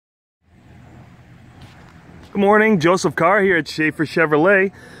Good morning, Joseph Carr here at Schaefer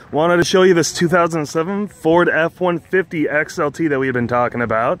Chevrolet. Wanted to show you this 2007 Ford F-150 XLT that we've been talking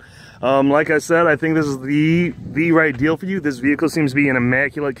about. Like I said, I think this is the right deal for you. This vehicle seems to be in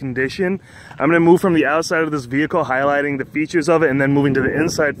immaculate condition. I'm going to move from the outside of this vehicle, highlighting the features of it, and then moving to the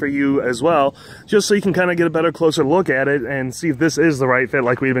inside for you as well, just so you can kind of get a better, closer look at it and see if this is the right fit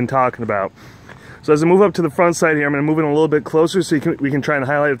like we've been talking about. So as I move up to the front side here, I'm going to move in a little bit closer so we can try and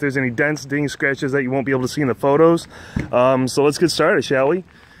highlight if there's any dents, dings, scratches that you won't be able to see in the photos. So let's get started, shall we?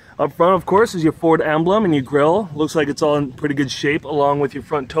 Up front, of course, is your Ford emblem and your grille. Looks like it's all in pretty good shape, along with your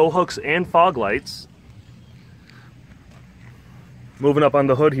front tow hooks and fog lights. Moving up on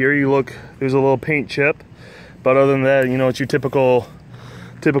the hood here, there's a little paint chip. But other than that, you know, it's your typical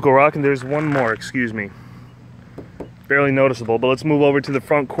rock. And there's one more, excuse me. Barely noticeable, but let's move over to the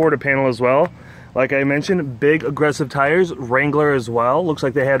front quarter panel as well. Like I mentioned, big aggressive tires, Wrangler as well. Looks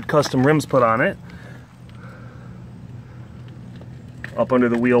like they had custom rims put on it. Up under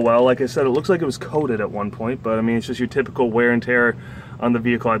the wheel well, like I said, it looks like it was coated at one point, but I mean, it's just your typical wear and tear on the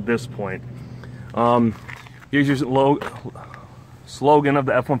vehicle at this point. Here's your slogan of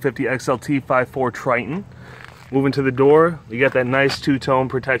the F-150 XLT 5.4 Triton. Moving to the door, you got that nice two-tone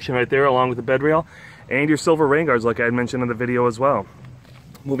protection right there along with the bed rail, and your silver rain guards like I had mentioned in the video as well.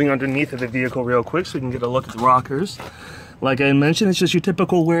 Moving underneath of the vehicle real quick so you can get a look at the rockers. Like I mentioned, it's just your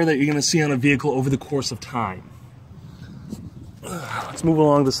typical wear that you're going to see on a vehicle over the course of time. Let's move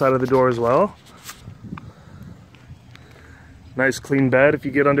along the side of the door as well. Nice clean bed. If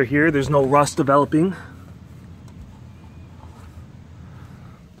you get under here, there's no rust developing.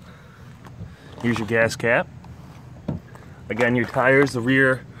 Here's your gas cap. Again, your tires, the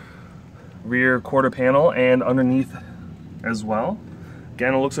rear quarter panel, and underneath as well.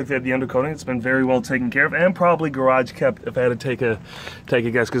 Again, it looks like they had the undercoating. It's been very well taken care of, and probably garage kept if I had to take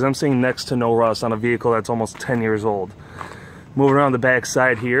a guess, because I'm seeing next to no rust on a vehicle that's almost 10 years old. Moving around the back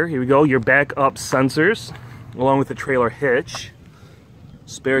side here we go, your back up sensors, along with the trailer hitch.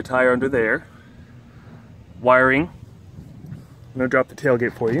 Spare tire under there. Wiring. I'm going to drop the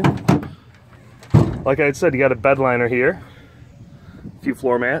tailgate for you. Like I had said, you got a bed liner here. A few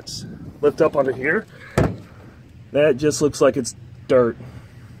floor mats. Lift up under here. That just looks like it's dirt.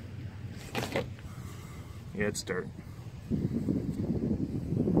 Yeah, it's dirt.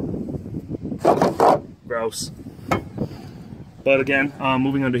 Gross. But again,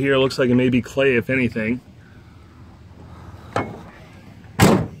 moving under here, it looks like it may be clay, if anything.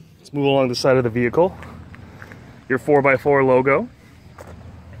 Let's move along the side of the vehicle. Your 4x4 logo.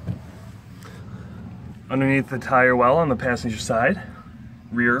 Underneath the tire well on the passenger side.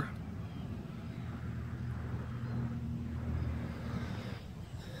 Rear.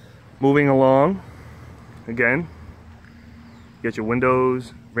 Moving along, again, you got your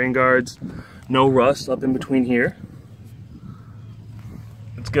windows, rain guards, no rust up in between here.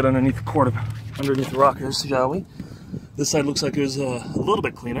 Let's get underneath the rockers, shall we? This side looks like it was a little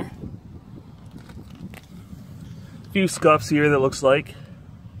bit cleaner. A few scuffs here that looks like.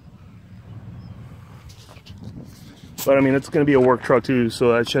 But I mean, it's going to be a work truck too,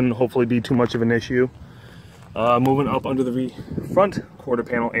 so that shouldn't hopefully be too much of an issue. Moving up under the front quarter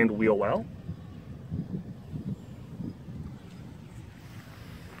panel and wheel well.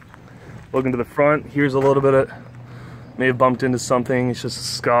 Looking to the front, here's a little bit of, may have bumped into something, it's just a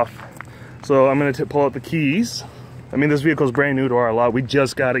scuff. So I'm going to pull out the keys. I mean, this vehicle is brand new to our lot. We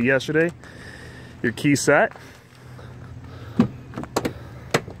just got it yesterday. Your key set.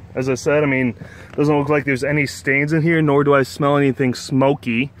 As I said, I mean, doesn't look like there's any stains in here, nor do I smell anything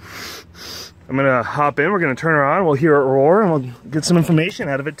smoky. I'm gonna hop in, we're gonna turn her on, we'll hear it roar, and we'll get some information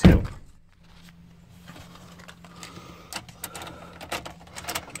out of it too.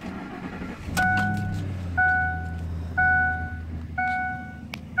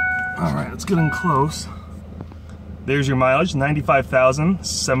 Alright, let's get in close. There's your mileage,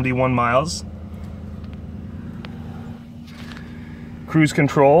 95,071 miles. Cruise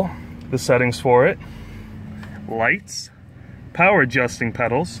control, the settings for it. Lights, power adjusting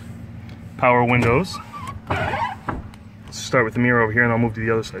pedals. Power windows. Let's start with the mirror over here and I'll move to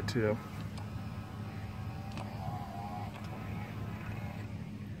the other side too.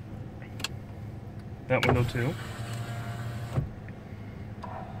 That window too.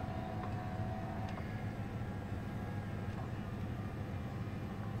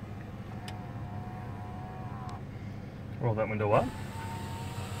 Roll that window up.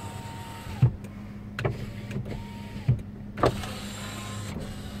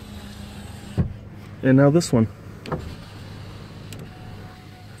 And now this one.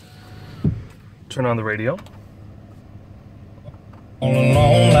 Turn on the radio. All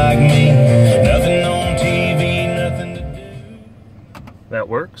alone like me, nothing on TV.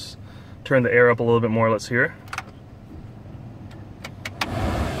 turn the air up a little bit more. Let's hear.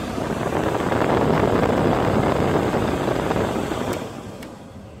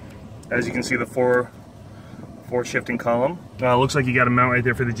 As you can see, the four shifting column. Looks like you got a mount right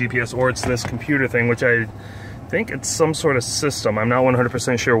there for the GPS, or it's this computer thing, which I think it's some sort of system. I'm not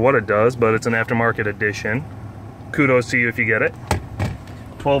 100% sure what it does, but it's an aftermarket edition. Kudos to you if you get it.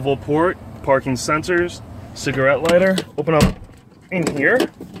 12-volt port, parking sensors, cigarette lighter. Open up in here.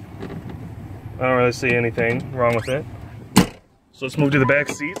 I don't really see anything wrong with it. So let's move to the back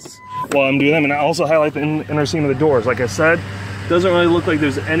seats while I'm doing them, and I also highlight the inner seam of the doors. Like I said, doesn't really look like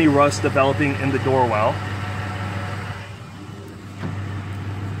there's any rust developing in the door well.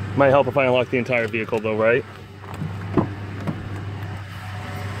 Might help if I unlock the entire vehicle though, right?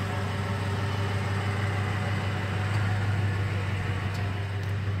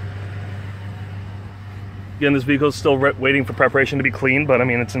 Again, this vehicle is still waiting for preparation to be cleaned, but I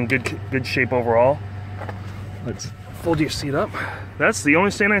mean, it's in good shape overall. Let's fold your seat up. That's the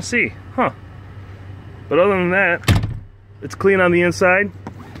only stain I see, huh? But other than that, it's clean on the inside.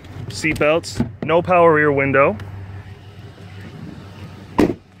 Seat belts, no power rear window.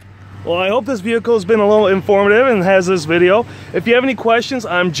 Well, I hope this vehicle has been a little informative and has this video. If you have any questions,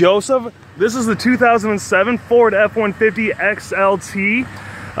 I'm Joseph. This is the 2007 Ford F-150 XLT.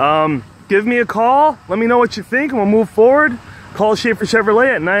 Give me a call. Let me know what you think, and we'll move forward. Call Schaefer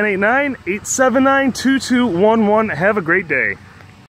Chevrolet at 989-879-2211. Have a great day.